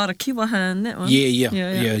 There were a lot of kiwaha in that one. Yeah.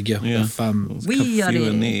 Yeah. If, We are Few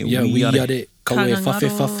in there. there. we are it. Kawe Kangangaro.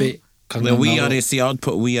 whawhi. The we are, see, I'd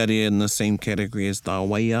put we are in the same category as the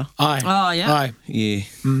waia. Aye. Oh, yeah. Aye. Yeah.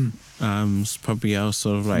 It's probably our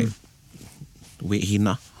sort of like wet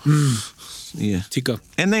hina. Yeah. Tika.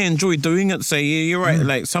 And they enjoy doing it. So yeah, you're right.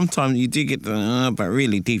 Like sometimes you do get the, but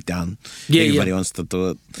really deep down, everybody wants to do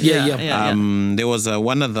it. Yeah. There was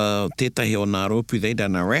one of the tētahi o Ngā Ropu, they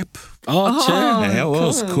done a rap. Oh, che. That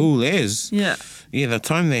was cool as. Yeah. Yeah, the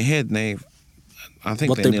time they had, I think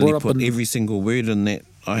What they they nearly brought up put in- every single word in that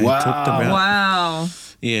I had Wow. talked about. Wow.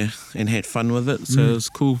 Yeah, and had fun with it. So it was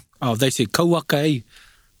cool. Oh, they said kauaka e.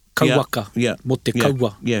 Kauaka. Yeah. Mo te yeah.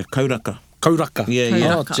 kaua. Yeah, kauraka. Kauraka.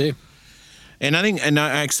 Yeah. Oh, che. And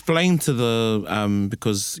I explained to the,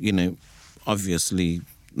 because, you know, obviously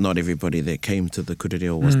not everybody that came to the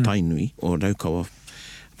kurereo was tainui or raukawa.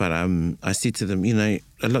 But I said to them, you know,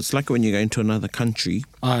 it's like when you go into another country,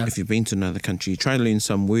 Aye. if you've been to another country, try to learn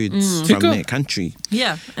some words from Tika. that country.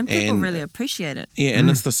 Yeah. And people And- really appreciate it. Yeah, and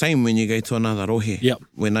it's the same when you go to another rohe. Yep.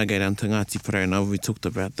 When I go down to Ngāti Porou, and we talked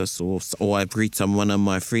about this, or I greet one of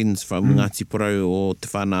my friends from Ngāti Porou or Te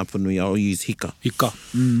Whanāpunui, I'll use hika. Hika.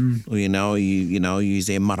 Or, I'll use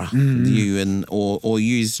e mara. You and or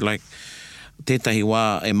use like tētahi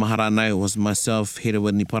wā e maharanau was myself,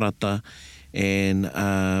 Herewini Parata, and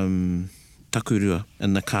Takurua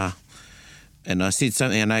in the car. And I said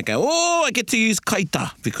something and I go, I get to use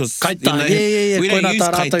kaita because Kaita. we Koina don't use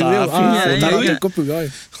tā rātou kaita. reo. for Tā nui. rātou kupu, ai.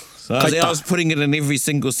 So I Kaita. was putting it in every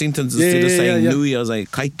single sentence instead of saying nui, I was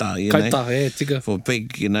like kaita, Kaita, tika. for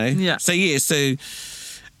big, Yeah. So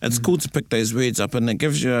it's cool to pick those words up and it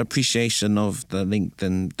gives you an appreciation of the length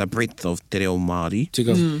and the breadth of te reo Māori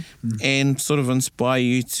Tika. and sort of inspire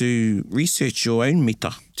you to research your own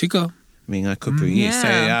mita. Tika. Me ngā kupu,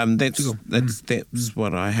 So that's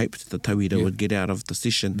what I hoped the tauira would get out of the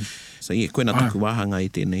session. So koina taku wāhanga i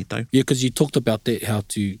tēnei tau. Yeah, because you talked about that, how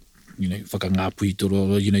to, whakangāpui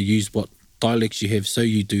toro, use what dialects you have so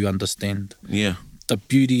you do understand. Yeah, The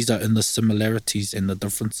beauties are in the similarities and the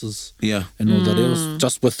differences yeah. and all that else,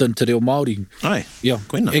 just within te reo Māori. Ai, Yeah,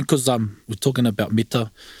 koina. and because we're talking about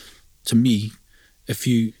mita, to me, if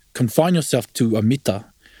you confine yourself to a mita,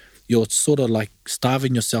 you're sort of like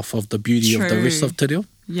starving yourself of the beauty of the rest True. of te reo.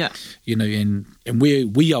 Yeah. And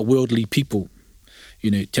we are worldly people.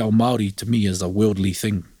 Te ao Māori to me is a worldly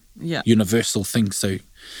thing, Yeah. universal thing. So,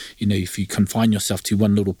 if you confine yourself to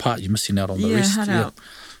one little part, you're missing out on the Yeah, rest. hard out.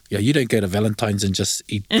 Yeah, you don't go to Valentine's and just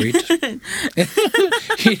eat bread.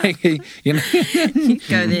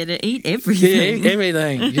 Go there to eat everything.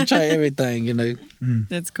 everything. You try everything,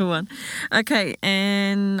 That's a cool one. Okay,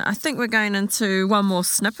 and I think we're going into one more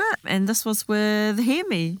snippet, and this was with Hear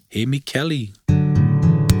Me. Hear me, Kelly.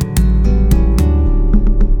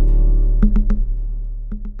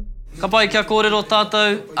 Ka pai kia kōrero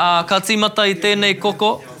tātou, ka tīmata i tēnei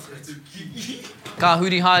koko, ka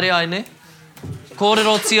huri haere ai ne.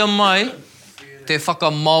 Kōrero tia mai te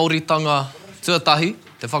whakamaoritanga tuatahi,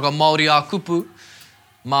 te whakamaori a kupu,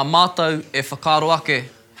 mā mātou e whakaro ake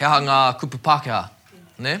he hanga kupu Pākehā,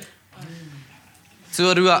 ne?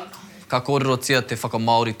 Tuarua, ka kōrero tia te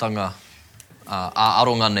whakamaoritanga a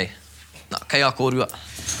aronga nei. Nā, kei a kōrua.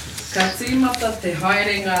 Ka tīmata te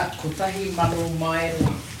haerenga kotahi mano maero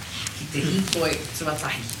ki te hikoi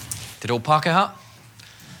tuatahi. Te reo Pākehā.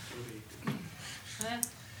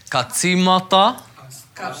 Ka tīmata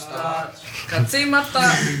Ka tīmata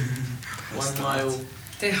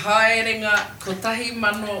te haerenga kotahi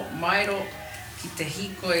mano maero ki te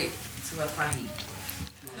hikoi tuatahi.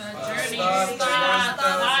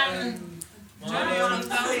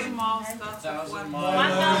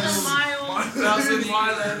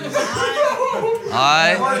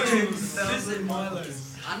 Ai.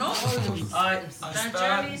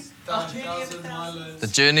 The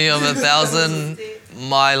journey of 1,000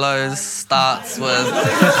 milos starts with.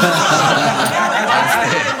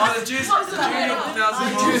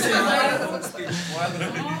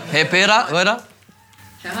 He pera, oira?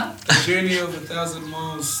 The journey of 1,000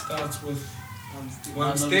 miles starts with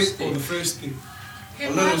one step or the first step. A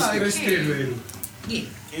little step, really.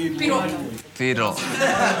 Piro.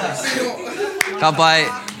 Ka pai,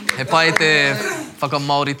 he pai te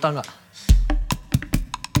whakamauritanga.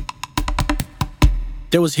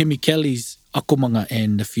 That was Hemi Kelly's akomanga,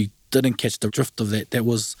 and if you didn't catch the drift of that, that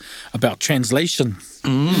was about translation.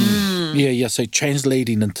 Yeah, so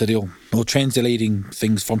translating into reo, or translating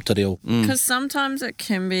things from te reo. Because sometimes it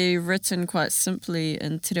can be written quite simply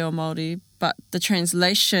in te reo Māori, but the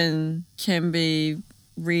translation can be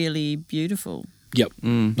really beautiful, Yep.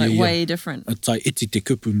 like way different. It's like iti te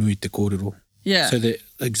kupu nui te kōrero. Yeah. So the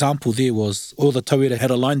example there was all the tauira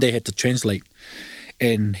had a line they had to translate,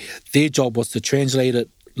 and their job was to translate it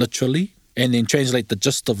literally and then translate the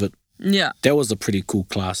gist of it. Yeah. That was a pretty cool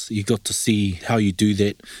class. You got to see how you do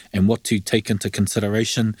that and what to take into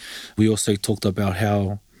consideration. We also talked about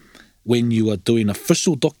how when you are doing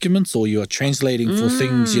official documents or you are translating for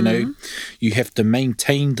things, you know, you have to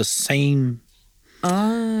maintain the same, you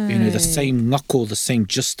know, the same ngako, the same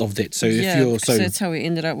gist of that. So if you're so that's how we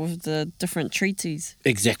ended up with the different treaties.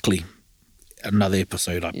 Exactly. Another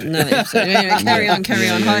episode, I bet. Another episode. Carry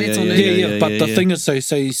on. But the thing is, so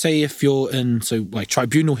say if you're in, so like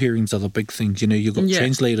tribunal hearings are the big things, you know, you've got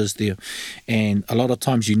translators there, and a lot of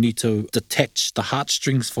times you need to detach the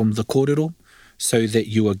heartstrings from the kōrero so that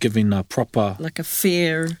you are giving a proper, like a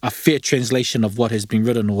fair translation of what has been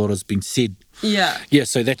written or what has been said. Yeah. Yeah,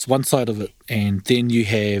 so that's one side of it. And then you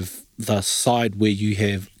have the side where you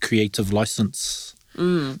have creative license,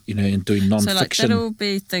 you know, and doing non-fiction. So like that'll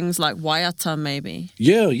be things like waiata maybe.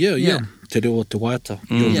 Yeah. Te reo te waiata.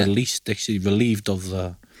 You're relieved of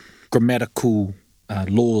the grammatical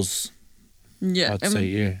laws, Yeah. I'd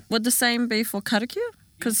say, Would the same be for karakia?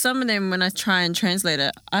 Because some of them, when I try and translate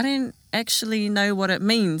it, I don't actually know what it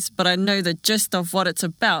means, but I know the gist of what it's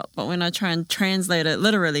about. But when I try and translate it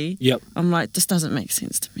literally, I'm like, this doesn't make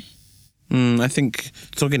sense to me. I think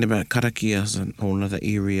talking about karakia is a whole other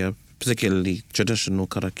area, particularly traditional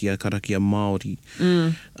karakia Māori,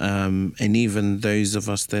 and even those of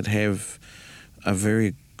us that have a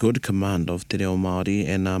very good command of te reo Māori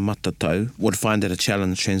and matatau would find it a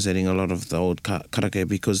challenge translating a lot of the old karakia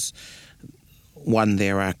because, one,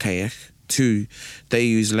 they're archaic. Two, they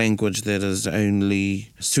use language that is only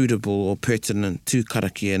suitable or pertinent to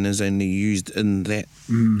karakia and is only used in that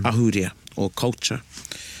ahurea or culture.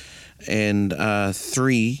 And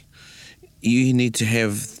three, you need to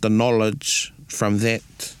have the knowledge from that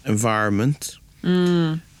environment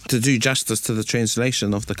to do justice to the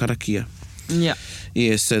translation of the karakia. Yeah.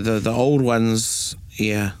 Yeah, so the old ones,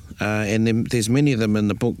 and then there's many of them in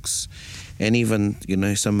the books, and even, you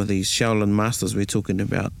know, some of these Shaolin masters we're talking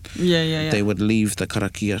about, they would leave the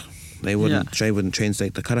karakia. They wouldn't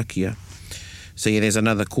translate the karakia. So there's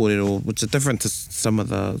another kōrero, which is different to some of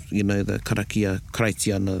the, you know, the karakia,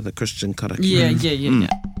 Karaitiana, the Christian karakia. Yeah.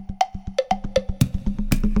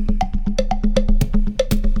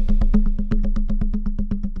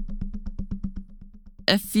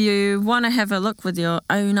 If you want to have a look with your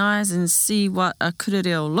own eyes and see what a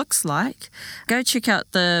kurereo looks like, go check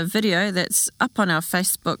out the video that's up on our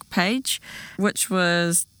Facebook page, which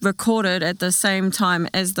was recorded at the same time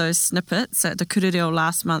as those snippets at the kurereo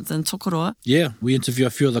last month in Tokoroa. Yeah, we interview a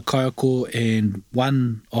few of the kaiako and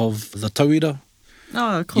one of the tauira.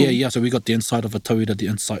 Oh, cool. Yeah, so we got the inside of a tauira, the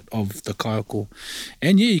inside of the kaiako.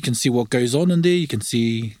 And you can see what goes on in there. You can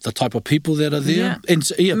see the type of people that are there. And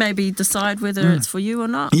maybe decide whether it's for you or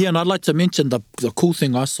not. Yeah, and I'd like to mention the cool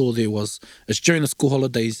thing I saw there was it's during the school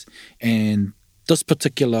holidays, and this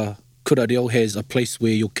particular kurereo has a place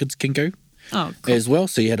where your kids can go. Oh, cool. As well,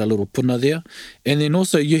 so you had a little puna there. And then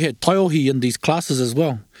also you had taiohi in these classes as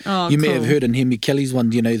well. Oh, you may have heard in Hemi Kelly's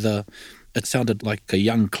one, you know, it sounded like a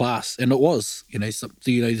young class, and it was, you know, some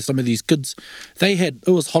of these kids, it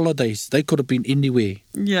was holidays, they could have been anywhere.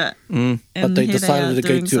 Yeah. But they decided to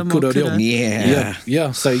go to a kurereo.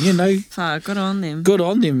 Yeah, so, you know. Good on them. Good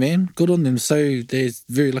on them, man. Good on them. So they're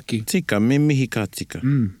very lucky. Tika, me mihi ka tika.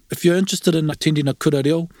 If you're interested in attending a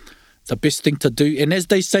kurereo, the best thing to do, and as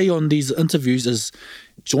they say on these interviews, is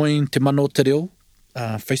join Te Mano Te Reo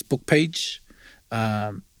Facebook page,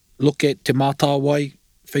 look at Te Mātāwai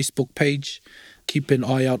Facebook page, keep an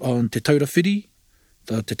eye out on Te Taurawhiri,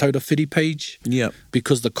 the Te Taurawhiri page,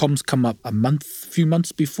 because the comms come up a few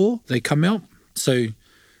months before they come out. So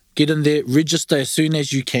get in there, register as soon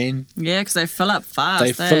as you can. Yeah, because they fill up fast.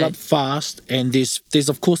 They fill up fast, and there's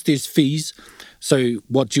of course there's fees. So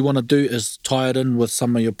what you want to do is tie it in with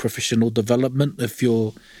some of your professional development if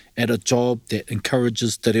you're at a job that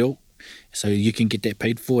encourages te reo. So you can get that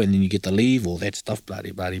paid for, and then you get the leave, all that stuff, blah,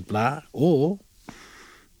 blah, blah, or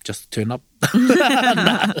just turn up.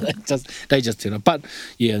 They just turn up. But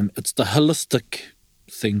yeah, it's the holistic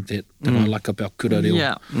thing that I like about kurereo.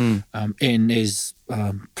 Yeah. And as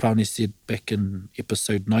Praone said back in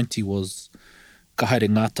episode 90 was ka haere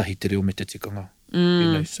ngātahi te reo me te tikanga.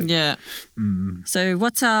 You know, so, So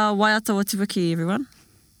what's our waiata o te wiki, everyone?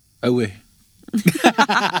 Aue.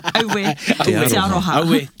 Aue te aroha.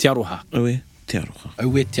 Aue te aroha. Aue te aroha.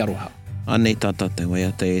 Aue te aroha. Anei tata te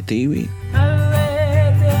waiata e te iwi.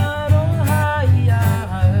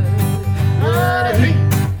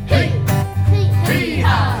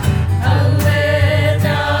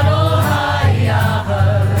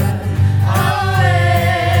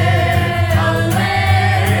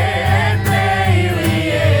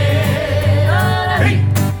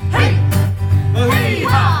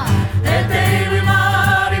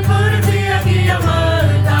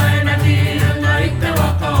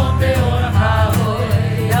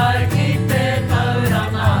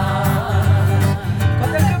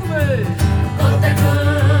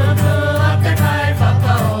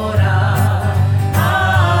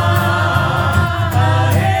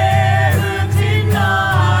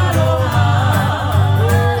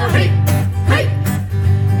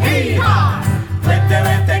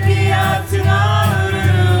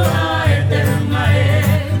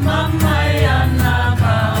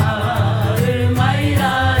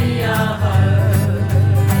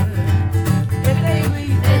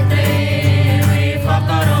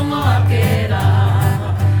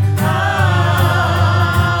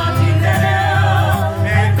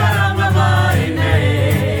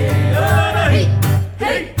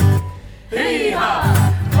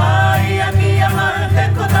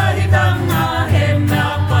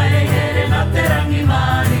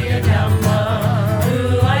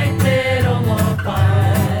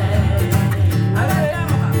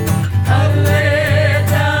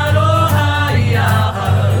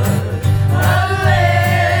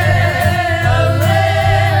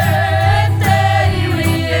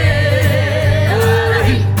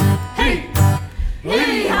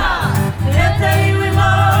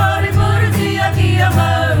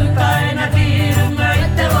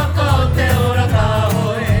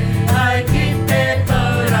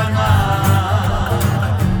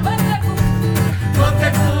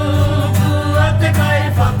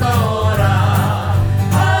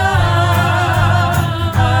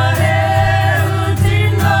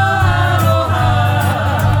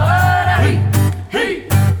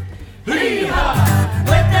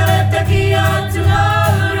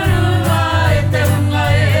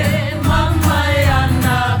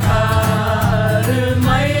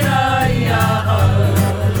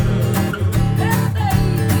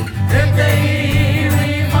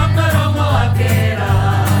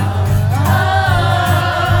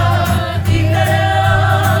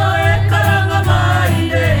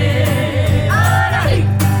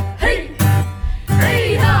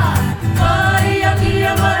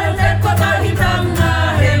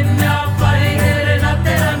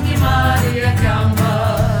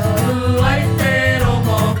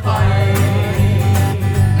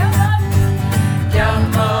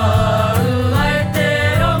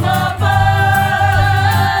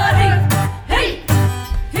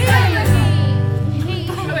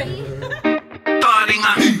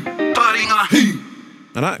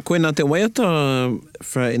 Ara, koe nā te waiata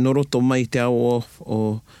e noroto mai te ao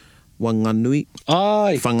o Wanganui.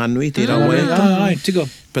 Ai. Whanganui, te rā waiata. Ai, tika.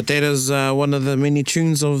 But that is one of the many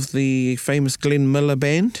tunes of the famous Glenn Miller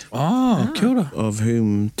Band. Kia ora. Of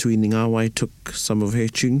whom Tui Ngāwai took some of her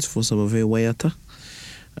tunes for some of her waiata.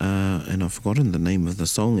 And I've forgotten the name of the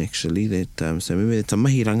song actually. So maybe it's a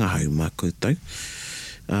mahi rangahau mā koutou.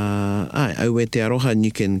 Au e te aroha, and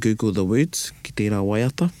you can Google the words ki te rā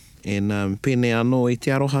waiata. And pēnei anō i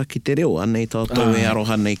te aroha ki te reo. Anei tātou e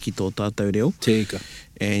aroha nei ki tō tātou reo. Tika.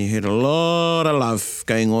 And you heard a lot of love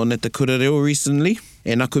going on at the kura reo recently.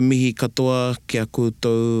 And aku mihi katoa ki a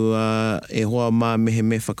koutou e hoa mā mehe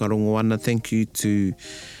me whakarongo ana. Thank you to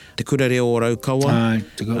te kura reo o Raukawa.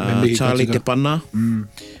 Charlie Te Pana.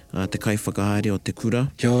 Te kai whakahaere o te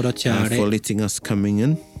kura. Kia ora, Charlie. For letting us coming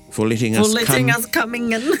in. For letting us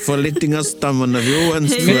coming in. For letting us tamana reo and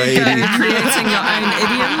creating your own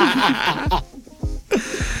idiom.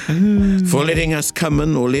 For letting us come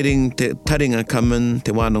in, or letting te taringa come in,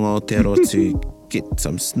 te wānanga o te aro, to get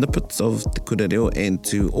some snippets of te kura reo, and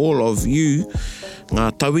to all of you,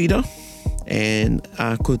 ngā tauira, and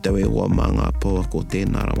koutou e hoa mā ngā paua ko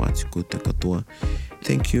tēnā rawātu koutou katoa.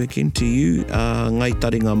 Thank you again to you, ngai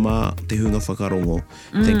taringa mā te hunga whakarongo.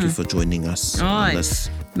 Thank you for joining us on this.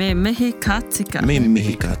 Me mihi ka tika. Me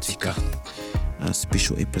mihi ka tika.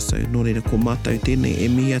 Special episode. Nō reira ko mātou tēnei e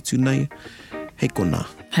mihi atu nei. Hei kona.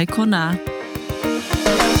 Hei kona.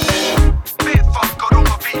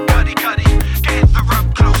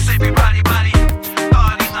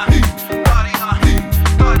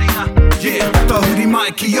 Tahuri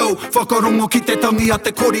mai ki au, whakarongo ki te tangi a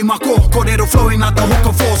te kori mako. Kōrero flowing out the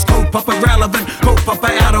hooker force. Kaupapa relevant, kaupapa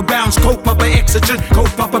out of bounds, kaupapa exigent,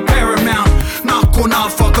 kaupapa paramount. Nā kona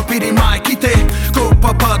whakapiri mai ki te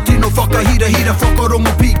kaupapa tino whakahira hira.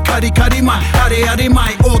 Whakarongo pi kari mai, hare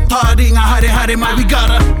mai. O tā ringa hare mai. We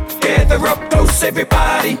gotta gather up close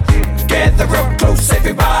everybody. Gather up close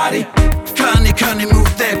everybody. Kani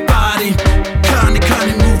move that body.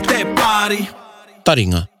 Kani move that body.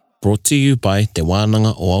 Taringa. Brought to you by Te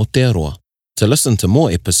Wānanga o Aotearoa. To listen to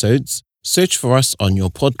more episodes, search for us on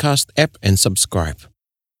your podcast app and subscribe.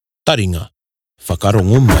 Taringa.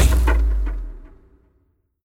 Whakarongo mai.